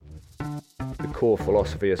The core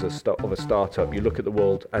philosophy of a startup, you look at the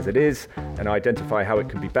world as it is and identify how it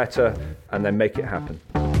can be better and then make it happen.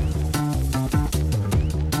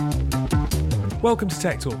 Welcome to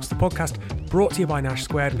Tech Talks, the podcast brought to you by Nash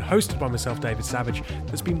Squared and hosted by myself, David Savage,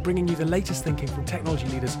 that's been bringing you the latest thinking from technology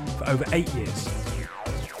leaders for over 8 years.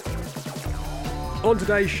 On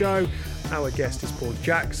today's show, our guest is Paul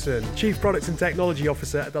Jackson, Chief Product and Technology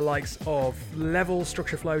Officer at the likes of Level,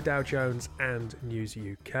 StructureFlow, Dow Jones and News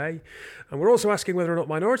UK. And we're also asking whether or not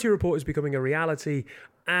Minority Report is becoming a reality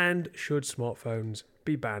and should smartphones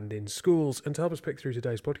be banned in schools. And to help us pick through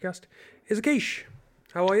today's podcast is Akish.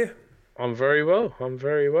 How are you? I'm very well. How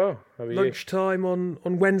are you? Lunchtime on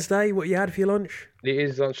Wednesday. What you had for your lunch? It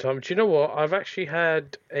is lunchtime. Do you know what? I've actually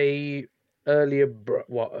had a earlier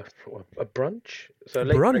a brunch. So a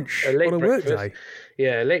brunch? A late on a breakfast. work day?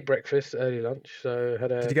 Yeah, late breakfast, early lunch. So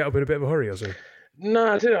had a. Did you get up in a bit of a hurry or something?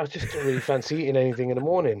 No, I didn't. I just don't really fancy eating anything in the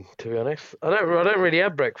morning, to be honest. I don't really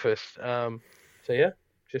have breakfast. So yeah,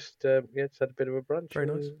 just had a bit of a brunch. Very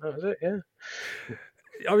nice. That was it. Yeah.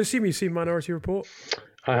 I would assume you've seen Minority Report.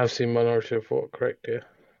 I have seen Minority Report. Correct. Yeah.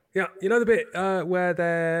 Yeah, you know the bit where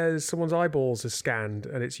there's someone's eyeballs are scanned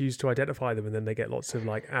and it's used to identify them, and then they get lots of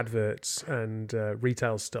like adverts and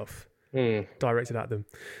retail stuff directed at them.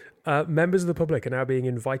 Members of the public are now being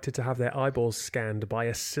invited to have their eyeballs scanned by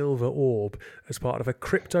a silver orb as part of a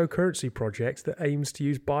cryptocurrency project that aims to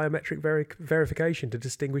use biometric verification to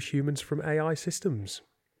distinguish humans from AI systems.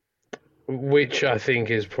 Which I think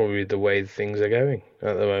is probably the way things are going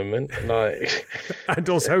at the moment. Like, and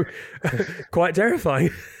also quite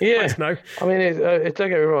terrifying. Yeah. I mean, don't get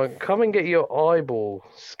me wrong. Come and get your eyeball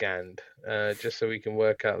scanned, just so we can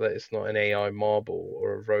work out that it's not an AI marble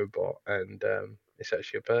or a robot, and it's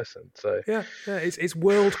actually a person. So yeah, it's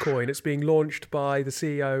WorldCoin. It's being launched by the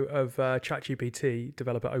CEO of ChatGPT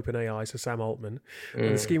developer OpenAI, so Sam Altman.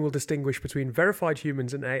 And the scheme will distinguish between verified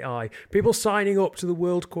humans and AI. People signing up to the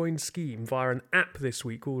WorldCoin scheme via an app this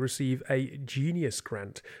week will receive a Genius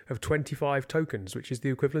grant of 25 tokens, which is the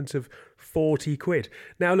equivalent of 40 quid.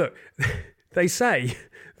 Now, look, they say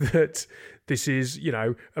that this is,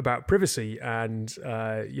 about privacy and,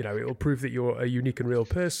 it'll prove that you're a unique and real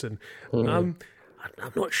person. I'm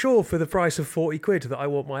not sure for the price of 40 quid that I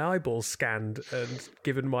want my eyeballs scanned and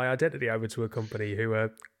given my identity over to a company who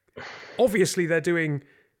are obviously they're doing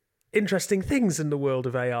interesting things in the world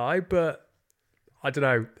of AI, but I don't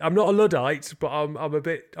know. I'm not a Luddite, but I'm a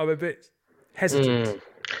bit hesitant.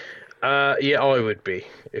 Yeah, I would be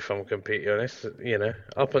if I'm completely honest.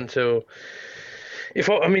 Up until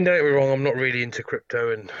don't get me wrong, I'm not really into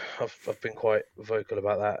crypto, and I've been quite vocal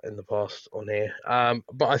about that in the past on here.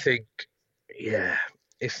 But I think. Yeah,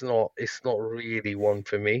 it's not really one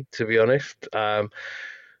for me, to be honest,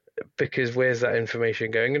 because where's that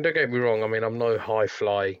information going? And don't get me wrong, I mean, I'm no high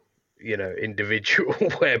fly, individual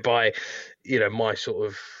whereby, my sort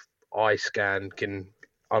of eye scan can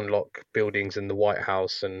unlock buildings in the White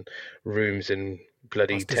House and rooms in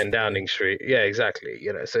bloody 10 Downing Street. Yeah, exactly.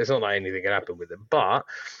 So it's not like anything can happen with it, but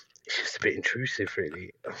it's just a bit intrusive,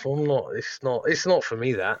 really. It's not for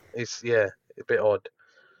me. That it's a bit odd.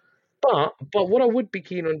 But what I would be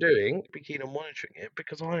keen on monitoring it,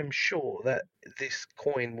 because I am sure that this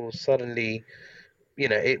coin will suddenly,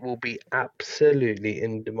 it will be absolutely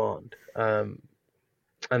in demand. WorldCoin,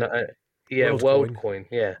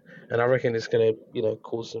 yeah, and I reckon it's going to,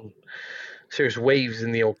 cause some serious waves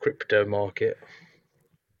in the old crypto market.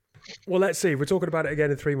 Well, let's see. We're talking about it again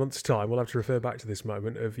in 3 months' time. We'll have to refer back to this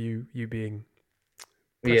moment of you being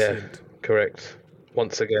prescient. Yeah, correct.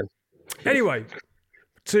 Once again. Anyway.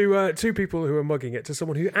 To two people who are mugging it, to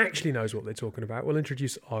someone who actually knows what they're talking about, we'll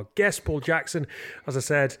introduce our guest, Paul Jackson. As I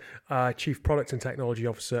said, Chief Product and Technology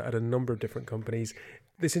Officer at a number of different companies.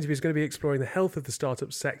 This interview is going to be exploring the health of the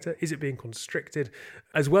startup sector. Is it being constricted?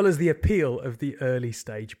 As well as the appeal of the early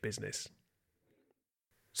stage business.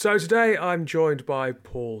 So today I'm joined by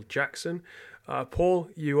Paul Jackson. Paul,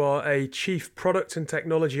 you are a Chief Product and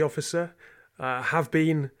Technology Officer, have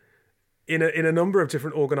been in a number of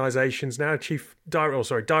different organisations now.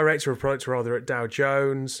 Director of Products at Dow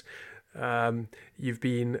Jones. You've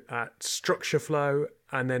been at StructureFlow,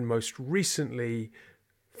 and then most recently,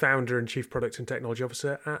 founder and Chief Product and Technology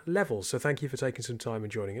Officer at Level. So thank you for taking some time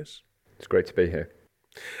and joining us. It's great to be here.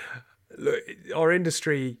 Look, our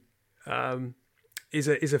industry is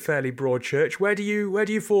a fairly broad church. Where do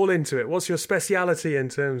you fall into it? What's your speciality in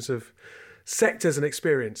terms of sectors and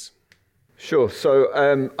experience? Sure. So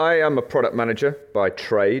I am a product manager by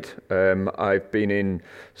trade. I've been in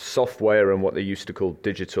software and what they used to call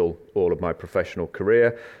digital all of my professional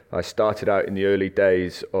career. I started out in the early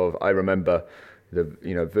days of, I remember,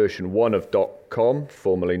 version 1 of .com,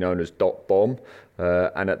 formerly known as .bomb.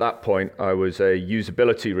 And at that point, I was a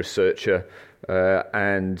usability researcher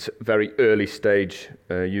and very early stage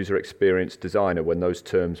user experience designer when those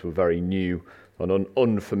terms were very new and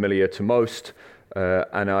unfamiliar to most.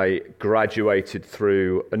 And I graduated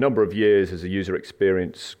through a number of years as a user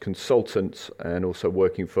experience consultant and also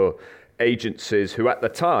working for agencies who at the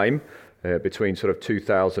time, between sort of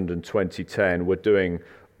 2000 and 2010, were doing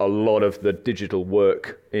a lot of the digital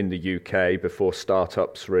work in the UK before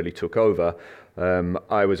startups really took over.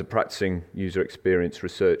 I was a practicing user experience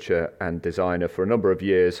researcher and designer for a number of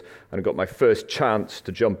years, and I got my first chance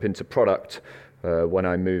to jump into product when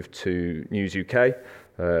I moved to News UK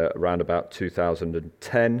around about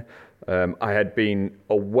 2010. I had been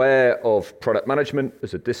aware of product management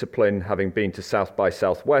as a discipline, having been to South by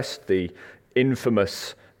Southwest, the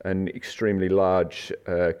infamous and extremely large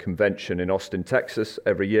convention in Austin, Texas,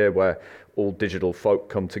 every year where all digital folk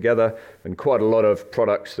come together, and quite a lot of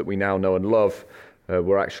products that we now know and love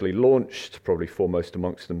were actually launched. Probably foremost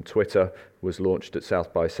amongst them, Twitter, was launched at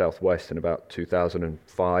South by Southwest in about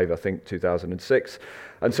 2005, I think, 2006.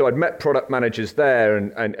 And so I'd met product managers there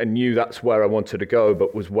and knew that's where I wanted to go,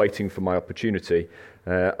 but was waiting for my opportunity.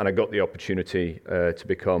 And I got the opportunity to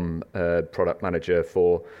become product manager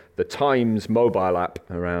for the Times mobile app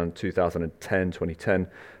around 2010.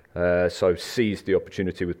 So seized the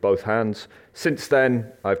opportunity with both hands. Since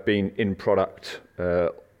then, I've been in product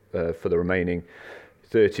for the remaining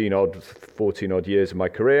 14 odd years of my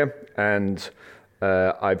career, and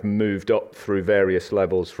I've moved up through various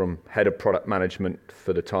levels from head of product management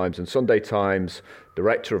for the Times and Sunday Times,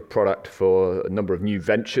 director of product for a number of new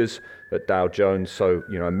ventures at Dow Jones, so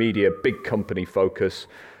a media big company focus.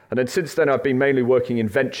 And then since then I've been mainly working in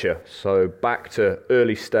venture, so back to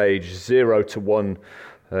early stage 0 to 1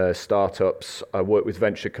 startups. I worked with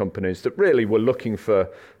venture companies that really were looking for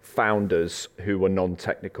founders who were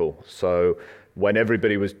non-technical. So when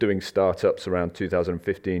everybody was doing startups around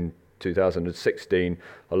 2015, 2016,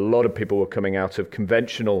 a lot of people were coming out of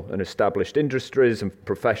conventional and established industries and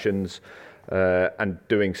professions and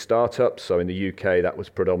doing startups. So in the UK, that was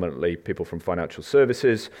predominantly people from financial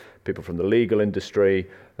services, people from the legal industry,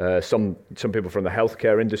 some people from the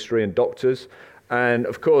healthcare industry and doctors. And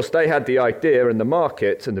of course, they had the idea and the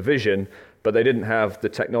market and the vision, but they didn't have the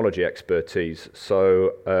technology expertise.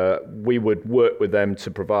 So we would work with them to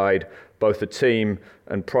provide both the team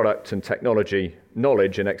and product and technology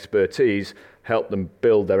knowledge and expertise, help them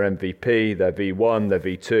build their MVP, their V1, their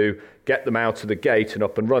V2, get them out of the gate and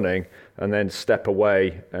up and running, and then step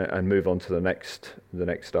away and move on to the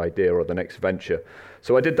next idea or the next venture.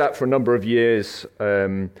 So I did that for a number of years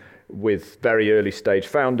with very early stage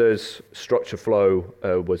founders.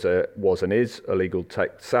 StructureFlow was and is a legal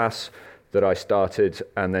tech SaaS that I started,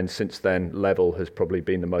 and then since then Level has probably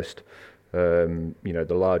been the most the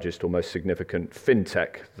largest or most significant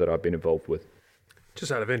fintech that I've been involved with. Just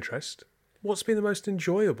out of interest, what's been the most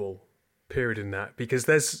enjoyable period in that? Because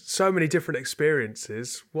there's so many different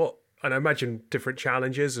experiences, and I imagine different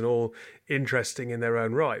challenges and all interesting in their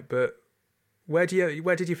own right, but where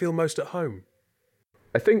did you feel most at home?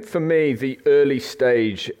 I think for me, the early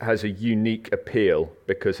stage has a unique appeal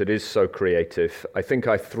because it is so creative. I think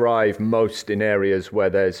I thrive most in areas where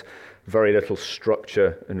there's very little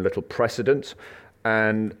structure and little precedent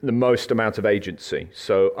and the most amount of agency.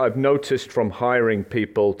 So I've noticed from hiring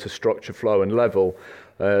people to StructureFlow and Level,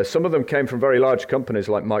 some of them came from very large companies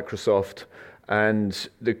like Microsoft. And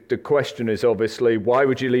the question is obviously, why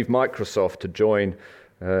would you leave Microsoft to join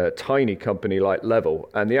a tiny company like Level?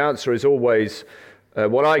 And the answer is always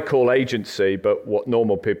what I call agency, but what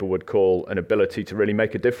normal people would call an ability to really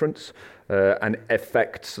make a difference and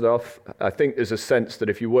affect stuff. I think there's a sense that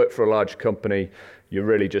if you work for a large company, you're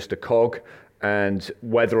really just a cog, and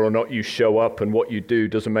whether or not you show up and what you do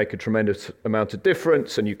doesn't make a tremendous amount of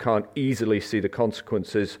difference, and you can't easily see the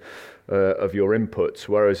consequences of your inputs.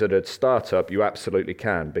 Whereas at a startup, you absolutely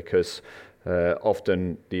can, because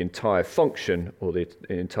often the entire function or the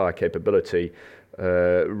entire capability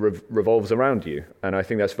revolves around you. And I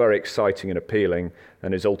think that's very exciting and appealing,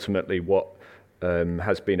 and is ultimately what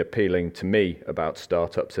has been appealing to me about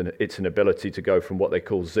startups. And it's an ability to go from what they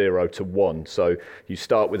call 0 to 1. So you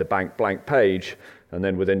start with a blank page, and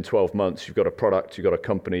then within 12 months, you've got a product, you've got a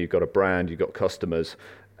company, you've got a brand, you've got customers,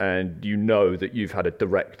 and you know that you've had a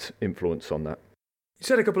direct influence on that. You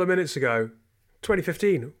said a couple of minutes ago,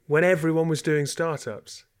 2015, when everyone was doing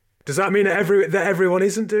startups. Does that mean that everyone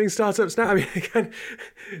isn't doing startups now? I mean, again,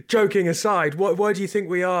 joking aside, why do you think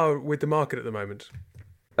we are with the market at the moment?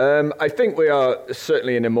 I think we are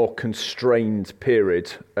certainly in a more constrained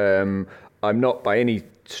period. I'm not by any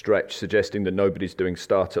stretch suggesting that nobody's doing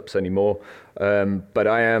startups anymore. But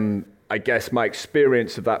I guess my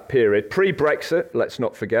experience of that period, pre-Brexit, let's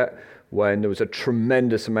not forget, when there was a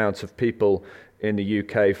tremendous amount of people in the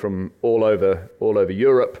UK from all over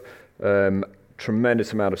Europe,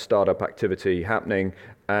 tremendous amount of startup activity happening,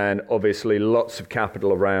 and obviously lots of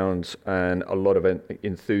capital around and a lot of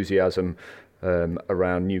enthusiasm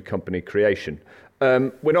around new company creation.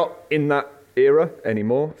 We're not in that era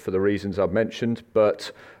anymore for the reasons I've mentioned,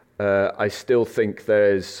 but I still think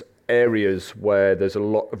there's areas where there's a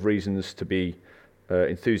lot of reasons to be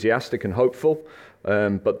enthusiastic and hopeful,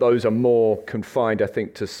 but those are more confined, I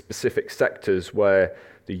think, to specific sectors where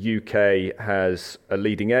the UK has a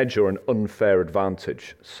leading edge or an unfair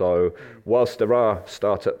advantage. So whilst there are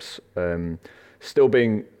startups still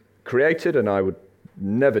being created, and I would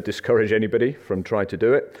never discourage anybody from trying to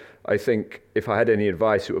do it, I think if I had any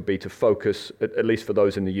advice, it would be to focus, at least for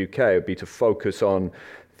those in the UK, it would be to focus on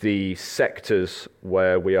the sectors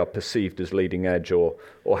where we are perceived as leading edge or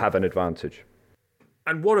have an advantage.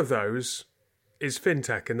 And one of those is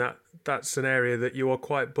fintech, and that's an area that you are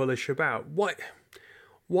quite bullish about.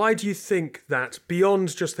 Why do you think that,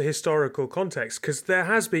 beyond just the historical context? Because there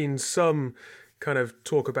has been some kind of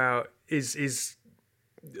talk about is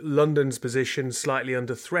London's position slightly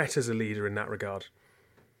under threat as a leader in that regard?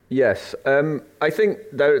 Yes, I think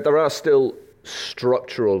there are still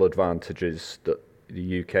structural advantages that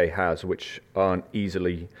the UK has, which aren't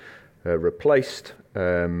easily replaced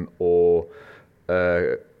or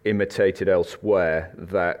imitated elsewhere,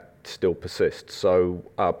 that still persist. So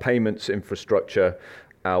our payments infrastructure,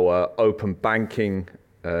 our open banking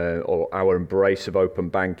or our embrace of open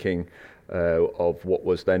banking of what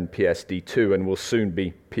was then PSD2 and will soon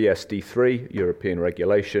be PSD3, European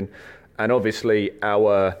regulation, and obviously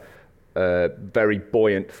our very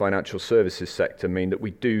buoyant financial services sector mean that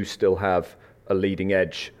we do still have a leading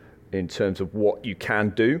edge in terms of what you can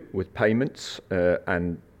do with payments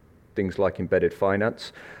and things like embedded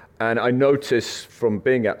finance. And I notice from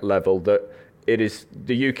being at Level that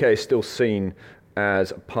the UK is still seen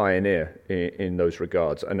as a pioneer in those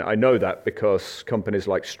regards. And I know that because companies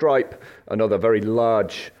like Stripe and other very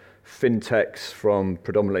large fintechs from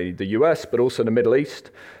predominantly the US, but also the Middle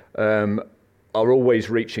East, are always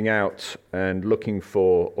reaching out and looking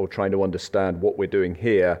for or trying to understand what we're doing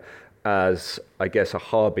here as, I guess, a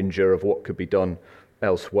harbinger of what could be done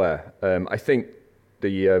elsewhere. I think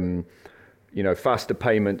the faster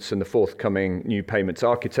payments and the forthcoming new payments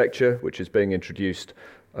architecture, which is being introduced,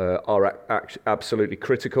 are absolutely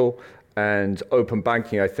critical. And open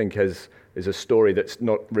banking, I think, is a story that's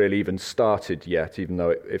not really even started yet, even though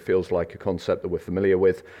it feels like a concept that we're familiar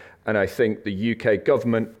with. And I think the UK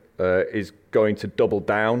government is going to double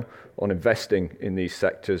down on investing in these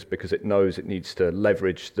sectors because it knows it needs to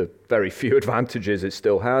leverage the very few advantages it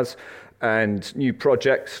still has. And new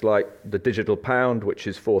projects like the digital pound, which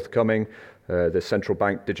is forthcoming, the central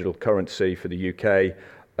bank digital currency for the UK,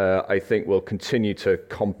 I think will continue to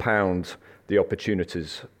compound the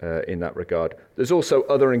opportunities in that regard. There's also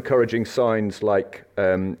other encouraging signs like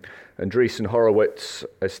Andreessen Horowitz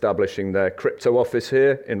establishing their crypto office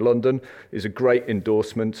here in London is a great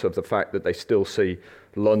endorsement of the fact that they still see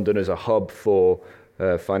London as a hub for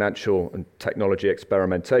financial and technology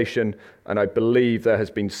experimentation. And I believe there has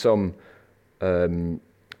been some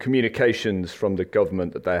communications from the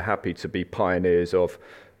government that they're happy to be pioneers of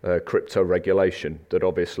crypto regulation that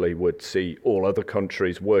obviously would see all other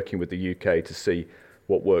countries working with the UK to see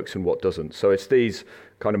what works and what doesn't. So it's these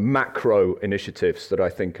kind of macro initiatives that I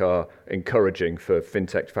think are encouraging for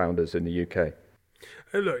fintech founders in the UK.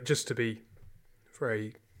 Look, just to be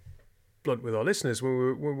very blunt with our listeners,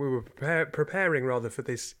 when we were preparing for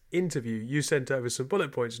this interview, you sent over some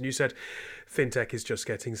bullet points and you said fintech is just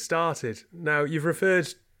getting started. Now, you've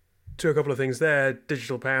referred to a couple of things there,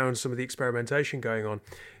 digital pounds, some of the experimentation going on.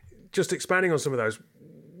 Just expanding on some of those,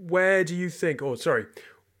 why do you think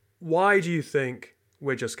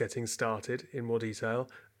we're just getting started in more detail,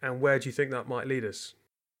 and where do you think that might lead us?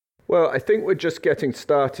 Well, I think we're just getting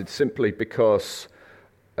started simply because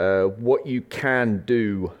what you can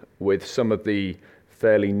do with some of the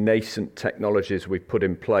fairly nascent technologies we've put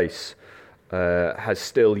in place has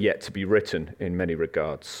still yet to be written in many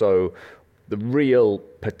regards. So the real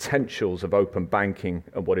potentials of open banking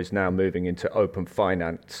and what is now moving into open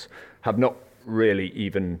finance have not really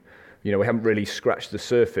even, we haven't really scratched the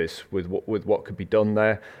surface with what could be done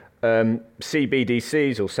there.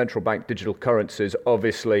 CBDCs or central bank digital currencies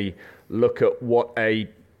obviously look at what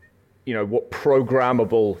what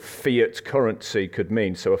programmable fiat currency could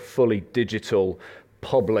mean. So a fully digital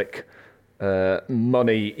public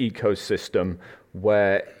money ecosystem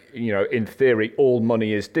where in theory, all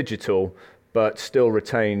money is digital, but still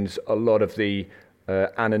retains a lot of the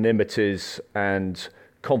anonymities and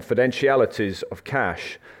confidentialities of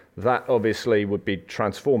cash. That obviously would be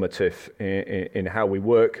transformative in how we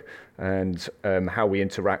work and how we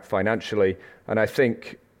interact financially. And I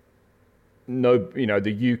think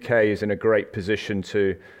the UK is in a great position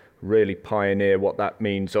to really pioneer what that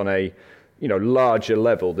means on a larger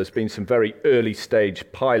level. There's been some very early stage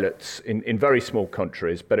pilots in very small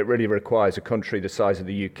countries, but it really requires a country the size of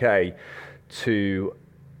the UK to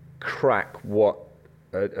crack what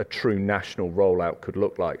a true national rollout could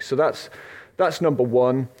look like. So that's number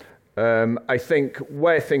one. I think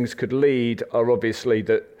where things could lead are obviously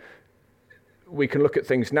that we can look at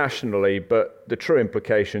things nationally, but the true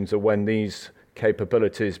implications are when these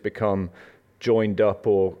capabilities become joined up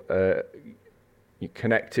or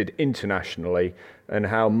connected internationally, and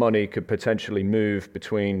how money could potentially move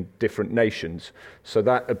between different nations. So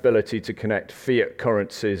that ability to connect fiat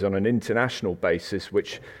currencies on an international basis,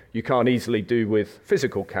 which you can't easily do with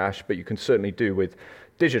physical cash, but you can certainly do with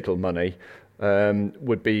digital money,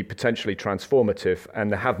 would be potentially transformative.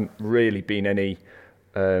 And there haven't really been any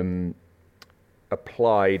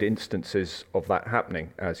applied instances of that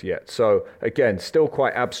happening as yet. So again, still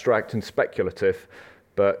quite abstract and speculative,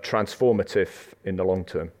 but transformative in the long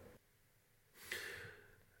term.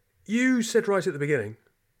 You said right at the beginning,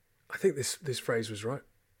 I think this phrase was right,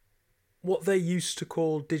 what they used to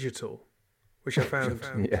call digital, which I found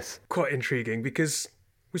yes, quite intriguing, because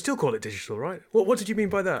we still call it digital, right? What did you mean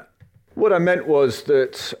by that? What I meant was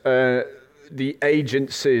that the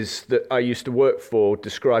agencies that I used to work for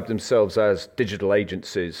described themselves as digital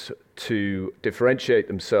agencies to differentiate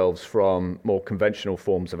themselves from more conventional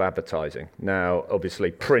forms of advertising. Now,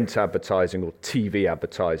 obviously, print advertising or TV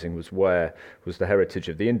advertising was the heritage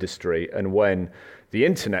of the industry. And when the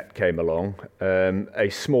internet came along, a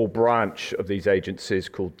small branch of these agencies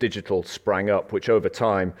called digital sprang up, which over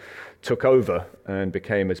time took over and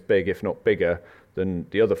became as big, if not bigger, than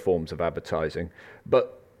the other forms of advertising.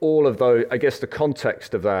 But all of those, I guess the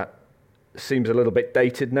context of that seems a little bit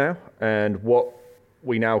dated now, and what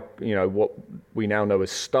we now know as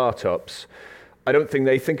startups, I don't think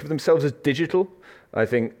they think of themselves as digital. I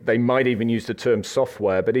think they might even use the term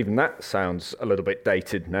software, but even that sounds a little bit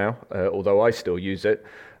dated now, although I still use it.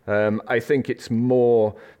 I think it's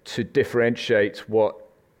more to differentiate what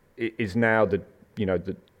is now the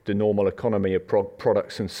normal economy of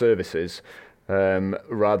products and services,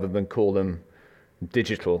 rather than call them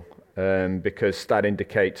digital, because that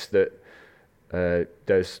indicates that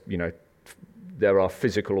there are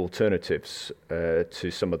physical alternatives to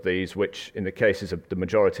some of these, which in the cases of the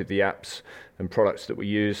majority of the apps and products that we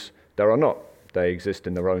use, there are not. They exist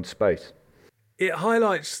in their own space. It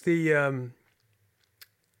highlights the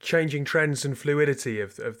changing trends and fluidity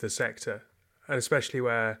of the sector, and especially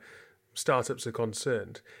where startups are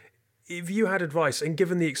concerned. If you had advice, and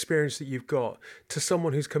given the experience that you've got, to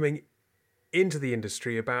someone who's coming into the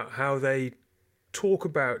industry about how they talk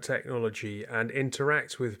about technology and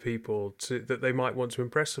interact with people that they might want to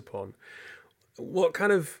impress upon, what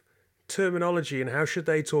kind of terminology and how should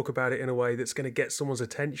they talk about it in a way that's going to get someone's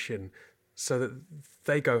attention so that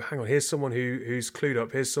they go, hang on, here's someone who's clued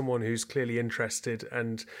up, here's someone who's clearly interested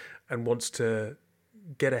and wants to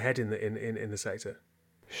get ahead in the sector?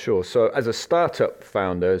 Sure. So as a startup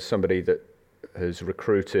founder, as somebody that has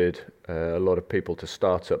recruited a lot of people to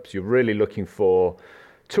startups, you're really looking for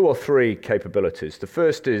 2 or 3 capabilities. The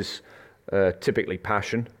first is typically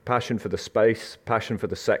passion for the space, passion for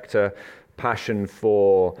the sector, passion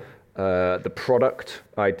for the product,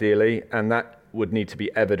 ideally, and that would need to be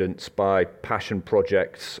evidenced by passion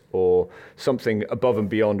projects or something above and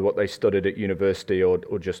beyond what they studied at university or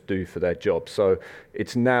just do for their job. So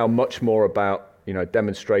it's now much more about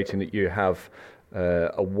demonstrating that you have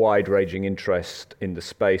a wide-ranging interest in the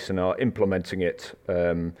space and are implementing it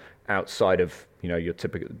outside of your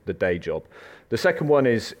typical the day job. The second one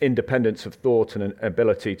is independence of thought and an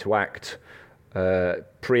ability to act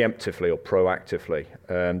preemptively or proactively.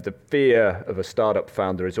 The fear of a startup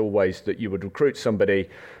founder is always that you would recruit somebody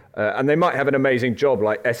and they might have an amazing job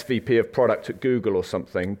like SVP of product at Google or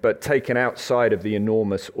something, but taken outside of the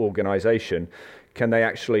enormous organization, can they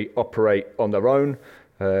actually operate on their own,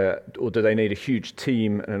 or do they need a huge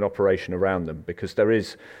team and an operation around them? Because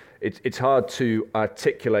it's hard to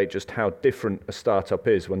articulate just how different a startup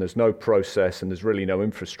is when there's no process and there's really no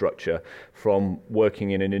infrastructure from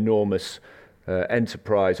working in an enormous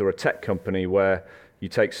enterprise or a tech company where you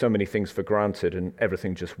take so many things for granted and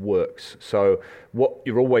everything just works. So what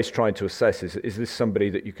you're always trying to assess is this somebody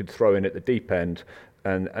that you could throw in at the deep end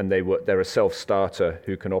and they're a self-starter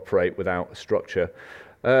who can operate without a structure.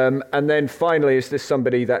 And then finally, is this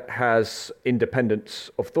somebody that has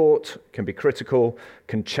independence of thought, can be critical,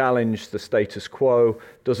 can challenge the status quo,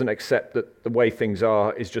 doesn't accept that the way things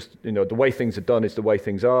are is just, the way things are done is the way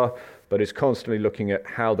things are, but is constantly looking at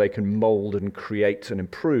how they can mold and create and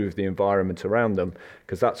improve the environment around them,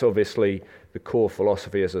 because that's obviously the core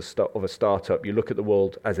philosophy of a startup. You look at the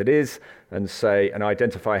world as it is and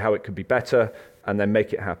identify how it could be better, and then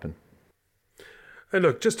make it happen. And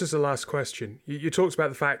look, just as a last question, you talked about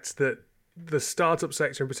the fact that the startup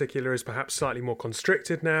sector in particular is perhaps slightly more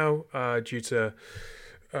constricted now due to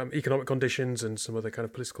economic conditions and some other kind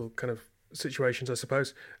of political kind of situations, I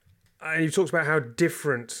suppose. And you've talked about how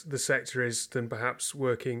different the sector is than perhaps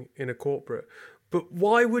working in a corporate. But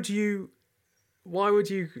why would you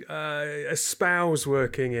espouse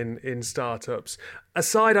working in startups?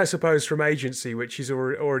 Aside, I suppose, from agency, which you've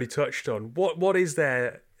already touched on, what is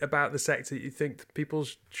there about the sector that you think people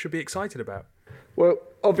should be excited about? Well,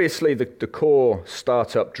 obviously the core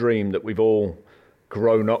startup dream that we've all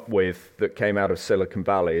grown up with that came out of Silicon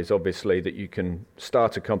Valley is obviously that you can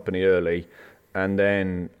start a company early and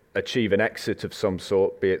then achieve an exit of some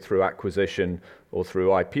sort, be it through acquisition or through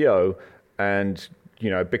IPO, and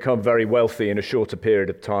become very wealthy in a shorter period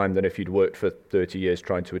of time than if you'd worked for 30 years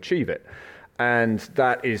trying to achieve it. And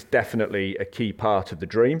that is definitely a key part of the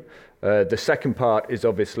dream. The second part is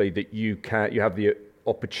obviously that you have the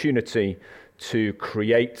opportunity to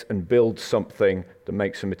create and build something that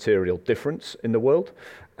makes a material difference in the world.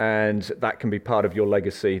 And that can be part of your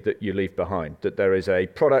legacy that you leave behind, that there is a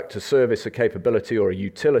product, a service, a capability, or a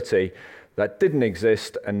utility that didn't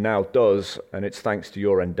exist and now does, and it's thanks to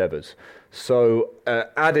your endeavors. So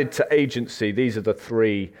added to agency, these are the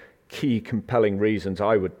three key compelling reasons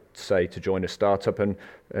I would say to join a startup, and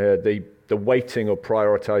the weighting or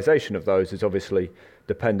prioritization of those is obviously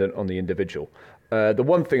dependent on the individual. The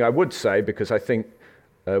one thing I would say, because I think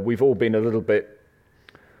we've all been a little bit,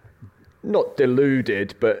 not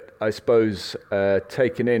deluded, but I suppose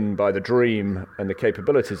taken in by the dream and the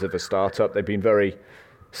capabilities of a startup. They've been very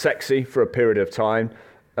sexy for a period of time.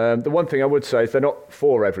 The one thing I would say is they're not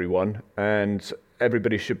for everyone, and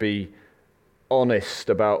everybody should be honest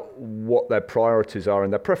about what their priorities are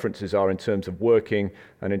and their preferences are in terms of working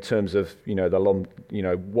and in terms of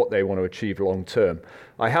what they want to achieve long term.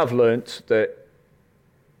 I have learnt that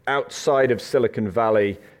outside of Silicon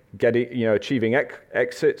Valley, achieving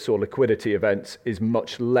exits or liquidity events is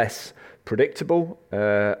much less predictable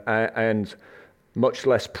and much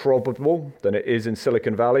less probable than it is in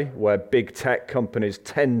Silicon Valley, where big tech companies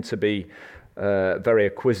tend to be very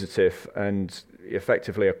acquisitive and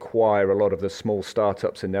effectively acquire a lot of the small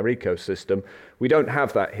startups in their ecosystem. We don't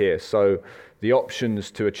have that here, so the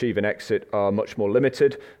options to achieve an exit are much more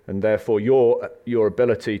limited, and therefore your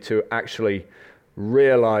ability to actually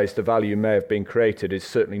realize the value may have been created is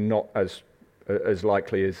certainly not as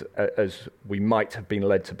likely as we might have been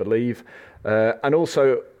led to believe. And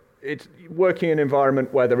also, it's working in an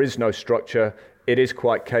environment where there is no structure. It is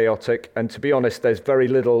quite chaotic, and to be honest, there's very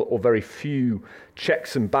little or very few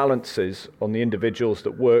checks and balances on the individuals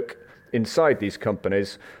that work inside these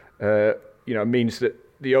companies. Means that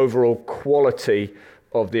the overall quality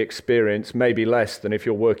of the experience may be less than if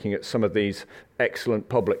you're working at some of these excellent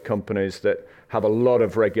public companies that have a lot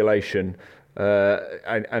of regulation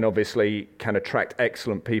and obviously can attract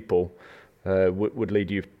excellent people. Would lead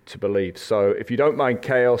you to believe. So if you don't mind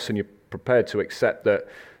chaos and you're prepared to accept that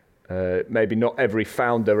maybe not every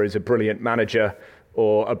founder is a brilliant manager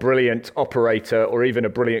or a brilliant operator or even a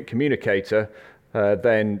brilliant communicator,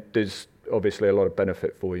 then there's obviously a lot of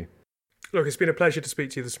benefit for you. Look, it's been a pleasure to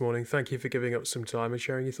speak to you this morning. Thank you for giving up some time and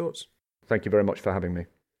sharing your thoughts. Thank you very much for having me.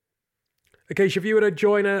 Okay, so if you were to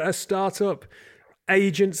join a startup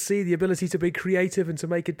agency, the ability to be creative and to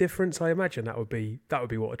make a difference, I imagine that would be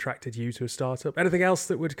what attracted you to a startup. Anything else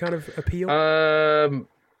that would kind of appeal?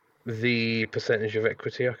 The percentage of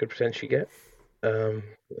equity I could potentially get. That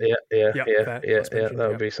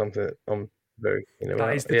would be something that I'm very keen about.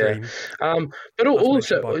 That is the dream. But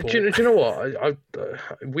also, do you know what? I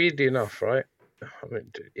weirdly enough, right? I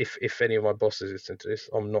mean, if any of my bosses listen to this,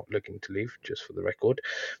 I'm not looking to leave, just for the record.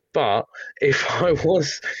 But if I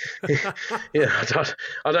was, I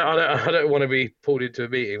don't want to be pulled into a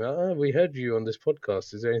meeting. We heard you on this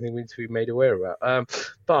podcast. Is there anything we need to be made aware about?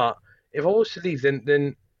 But if I was to leave,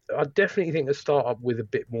 then I definitely think a startup with a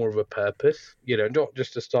bit more of a purpose. Not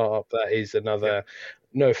just a startup that is another. Yeah.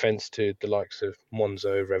 No offense to the likes of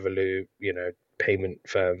Monzo, Revolut, payment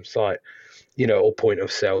firms, like, or point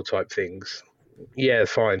of sale type things. Yeah,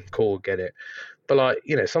 fine, cool, get it. But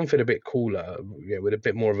something a bit cooler, with a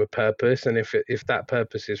bit more of a purpose. And if that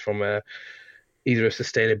purpose is from either a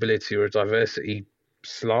sustainability or a diversity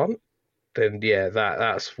slant, then yeah,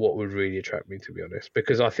 that's what would really attract me, to be honest,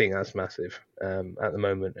 because I think that's massive at the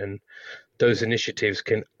moment, and those initiatives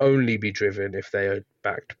can only be driven if they are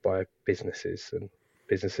backed by businesses, and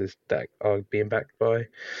businesses that are being backed by,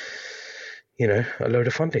 a load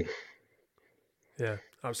of funding. Yeah,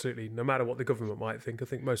 absolutely. No matter what the government might think, I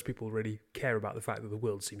think most people really care about the fact that the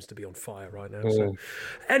world seems to be on fire right now. So,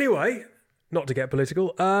 anyway, not to get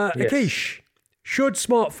political, Akish, should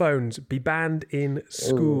smartphones be banned in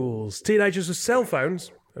schools? Teenagers with cell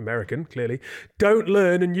phones, American clearly, don't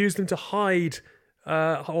learn and use them to hide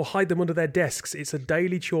or hide them under their desks. It's a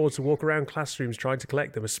daily chore to walk around classrooms trying to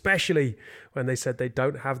collect them, especially when they said they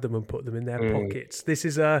don't have them and put them in their pockets. This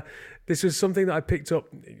was something that I picked up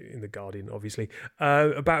in The Guardian, obviously,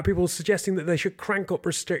 about people suggesting that they should crank up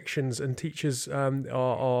restrictions, and teachers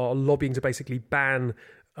are lobbying to basically ban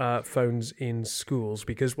phones in schools,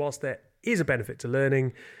 because whilst there is a benefit to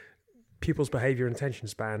learning, pupils' behaviour and attention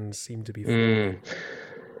spans seem to be falling.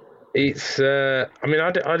 It's, I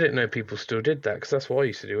didn't know people still did that, because that's what I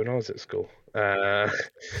used to do when I was at school. It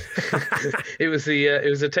was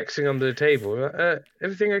the texting under the table.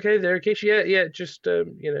 Everything okay there, Akish? Yeah,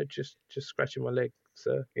 just scratching my leg,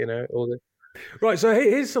 so all the. Right, so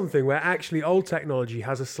here's something where actually old technology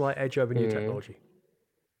has a slight edge over new technology.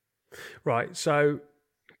 Right, so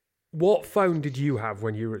what phone did you have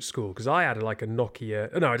when you were at school? Because I had a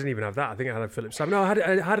Nokia. No, I didn't even have that. I think I had a Philips 7. No, I had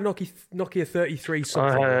a Nokia 33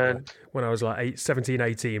 something when I was 17,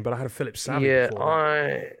 18, but I had a Philips 7 before.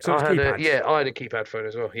 I had a keypad phone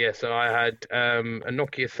as well. Yeah, so I had a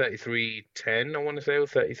Nokia 3310, I want to say, or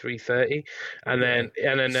 3330, and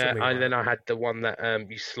then I had the one that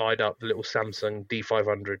you slide up, the little Samsung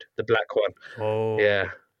D500, the black one. Oh,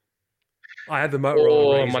 yeah. I had the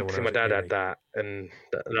Motorola Razr. My dad had that, and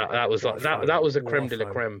that was that was a creme de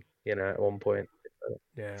la creme, at one point.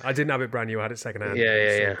 Yeah, I didn't have it brand new. I had it secondhand.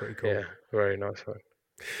 Yeah. Pretty cool. Yeah, very nice phone.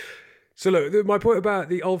 So look, my point about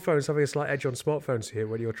the old phones having a slight edge on smartphones here,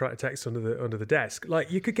 when you're trying to text under the desk,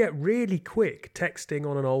 you could get really quick texting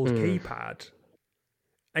on an old keypad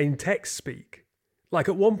in text speak.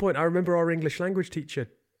 At one point, I remember our English language teacher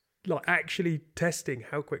actually testing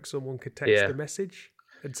how quick someone could text a message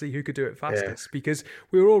and see who could do it fastest, because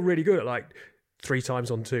we were all really good at 3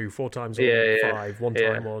 times on 2, 4 times on 5, 1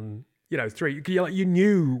 time on 3. You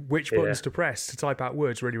knew which buttons to press to type out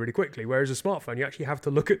words really, really quickly. Whereas a smartphone, you actually have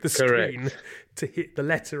to look at the screen to hit the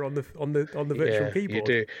letter on the virtual keyboard. You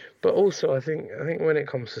do. But also, I think when it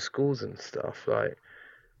comes to schools and stuff,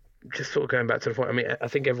 just sort of going back to the point. I mean, I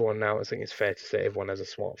think everyone now, I think it's fair to say everyone has a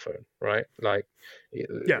smartphone, right?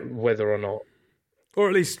 Whether or not. Or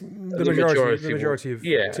at least the majority of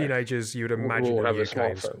teenagers, you would imagine, will have a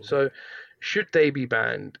smartphone. So, should they be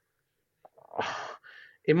banned?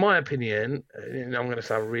 In my opinion, and I'm going to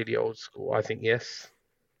sound really old school, I think yes,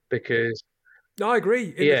 because. No, I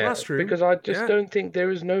agree. In the classroom, because I just don't think there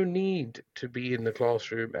is no need to be in the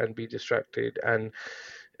classroom and be distracted. And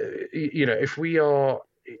if we are,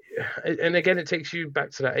 and again, it takes you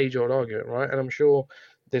back to that age-old argument, right? And I'm sure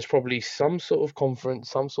there's probably some sort of conference,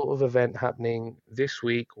 some sort of event happening this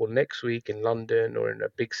week or next week in London or in a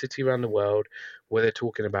big city around the world where they're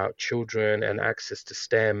talking about children and access to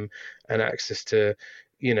STEM and access to,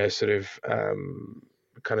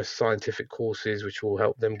 kind of scientific courses which will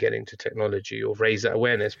help them get into technology or raise that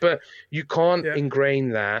awareness. But you can't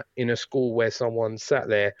ingrain that in a school where someone sat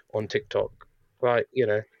there on TikTok, right?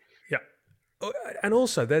 Yeah. And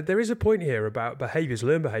also, there is a point here about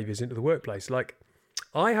learned behaviours into the workplace.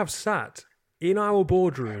 I have sat in our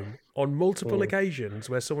boardroom on multiple occasions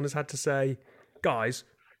where someone has had to say, guys,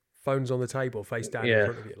 phones on the table, face down in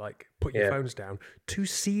front of you, put your phones down, to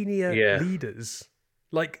senior leaders,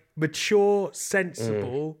 mature,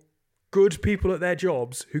 sensible, good people at their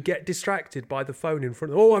jobs who get distracted by the phone in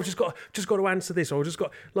front of them. Oh, I've just got to answer this, or I've just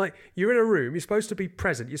got, you're in a room, you're supposed to be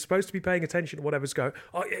present, you're supposed to be paying attention to whatever's going.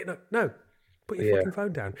 Oh, yeah, no. Put your fucking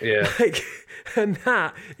phone down. Yeah. And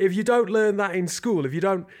that, if you don't learn that in school, if you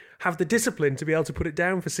don't have the discipline to be able to put it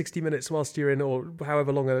down for 60 minutes whilst you're in, or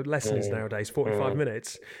however long a lesson is nowadays, 45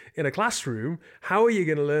 minutes in a classroom, how are you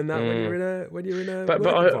going to learn that when you're in a work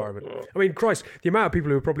environment? I mean, Christ, the amount of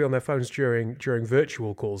people who are probably on their phones during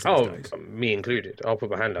virtual calls these days. Me included. I'll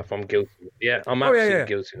put my hand up. I'm guilty. Yeah, I'm absolutely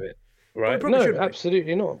guilty of it. Right? No,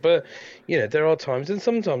 absolutely not. But there are times, and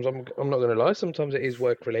sometimes I'm not going to lie. Sometimes it is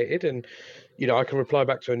work related, and I can reply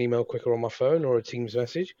back to an email quicker on my phone or a Teams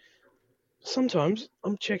message. Sometimes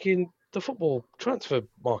I'm checking the football transfer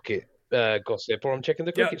market gossip, or I'm checking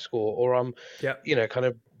the cricket score, or I'm kind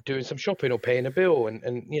of doing some shopping or paying a bill and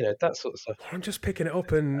that sort of stuff. I'm just picking it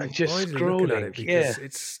up and just idly looking at it scrolling, because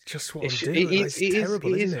it's just what I'm doing. It's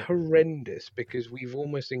terrible, it is isn't it? horrendous because we've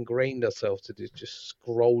almost ingrained ourselves to this just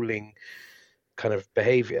scrolling kind of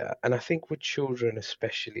behavior. And I think with children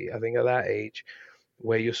especially, I think at that age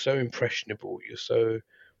where you're so impressionable, you're so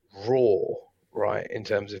raw, right, in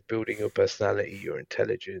terms of building your personality, your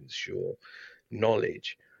intelligence, your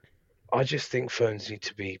knowledge, I just think phones need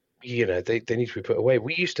to be, they need to be put away.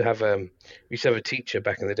 We used to have a teacher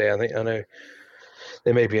back in the day. I know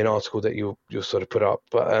there may be an article that you'll sort of put up,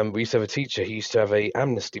 but we used to have a teacher. He used to have a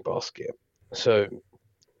amnesty basket. So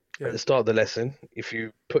at the start of the lesson, if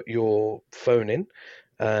you put your phone in,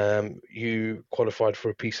 you qualified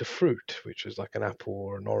for a piece of fruit, which was like an apple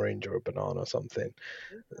or an orange or a banana or something.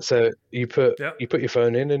 So you put your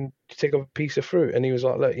phone in and you take up a piece of fruit. And he was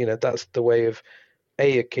like, look, that's the way of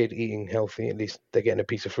a kid eating healthy. At least they're getting a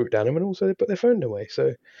piece of fruit down them, and also they put their phone away.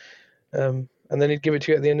 So, and then he'd give it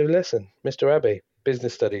to you at the end of the lesson. Mr. Abbey,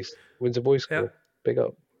 Business Studies, Windsor Boys School. Big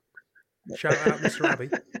up. Shout out, Mr. Abbey.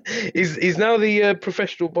 He's now the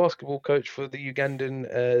professional basketball coach for the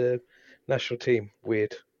Ugandan national team.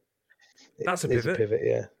 Weird. That's a pivot.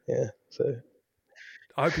 Yeah. So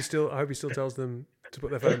I hope he still tells them to put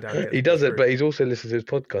their phone down. He does it, but he's also listened to his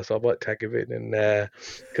podcast. I might tag him in, and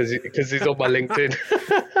because he's on my LinkedIn.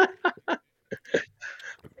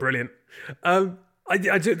 Brilliant.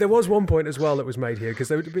 There was one point as well that was made here because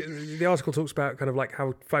the article talks about kind of like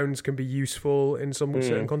how phones can be useful in some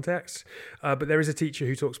certain contexts, but there is a teacher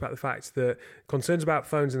who talks about the fact that concerns about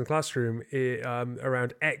phones in the classroom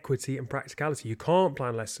around equity and practicality. You can't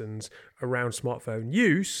plan lessons around smartphone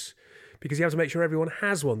use because you have to make sure everyone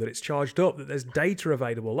has one, that it's charged up, that there's data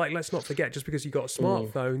available. Like, let's not forget, just because you've got a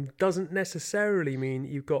smartphone doesn't necessarily mean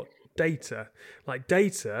you've got data. Like,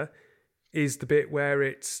 data is the bit where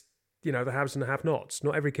it's, the haves and the have-nots.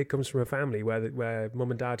 Not every kid comes from a family where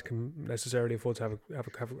mum and dad can necessarily afford to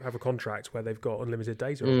have a contract where they've got unlimited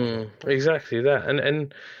data. Exactly that.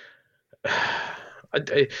 And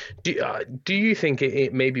do you think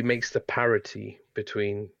it maybe makes the parity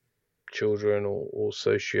between children or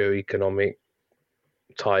socio-economic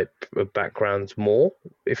type of backgrounds more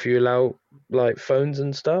if you allow like phones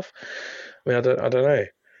and stuff? I mean, I don't know.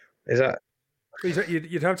 Is that...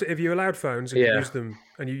 You'd have to, if you allowed phones and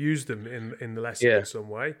you use them in the lesson in some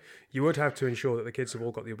way, you would have to ensure that the kids have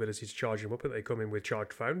all got the ability to charge them up, that they come in with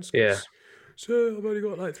charged phones. So I've only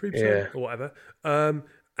got like 3% or whatever.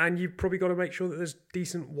 And you've probably got to make sure that there's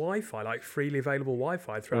decent Wi-Fi, like freely available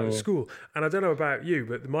Wi-Fi throughout the school. And I don't know about you,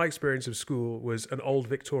 but my experience of school was an old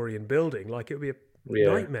Victorian building. Like, it would be a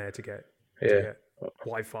nightmare to get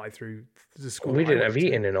Wi-Fi through the school. We didn't have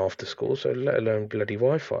eating in after school, so let alone bloody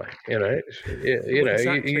Wi-Fi.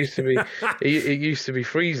 It used to be it used to be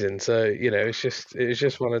freezing. So it's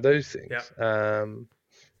just one of those things. Yeah.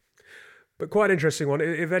 But quite interesting one.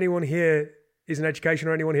 If anyone here is in education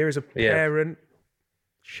or anyone here is a parent,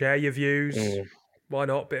 share your views. Why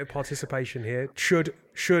not? Bit of participation here.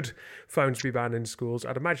 Should phones be banned in schools?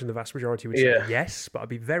 I'd imagine the vast majority would say yes, but I'd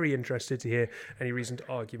be very interested to hear any reasoned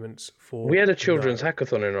arguments for... We had a children's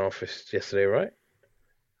hackathon in our office yesterday, right?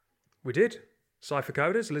 We did. Cypher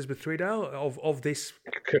Coders, Elizabeth Tweedale of this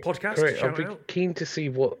podcast. Correct. I'd be keen to see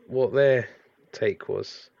what their take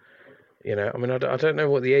was. I mean, I don't know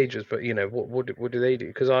what the age was, but what do they do?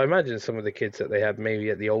 Because I imagine some of the kids that they had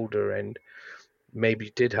maybe at the older end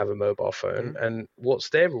maybe did have a mobile phone, and what's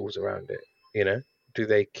their rules around it? Do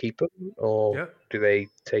they keep them or do they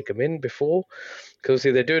take them in before? Because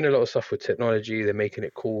they're doing a lot of stuff with technology. They're making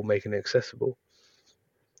it cool, making it accessible.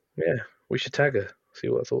 Yeah, we should tag her, see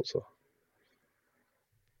what her thoughts are.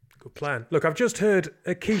 Good plan. Look, I've just heard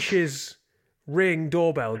Akish's Ring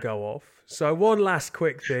doorbell go off. So one last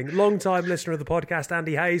quick thing. Long-time listener of the podcast,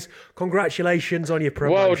 Andy Hayes, congratulations on your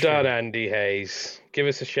promotion. Well done, Andy Hayes. Give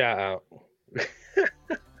us a shout-out.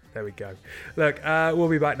 There we go. Look, we'll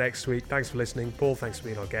be back next week. Thanks for listening. Paul, thanks for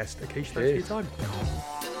being our guest. Akish, thanks for your time.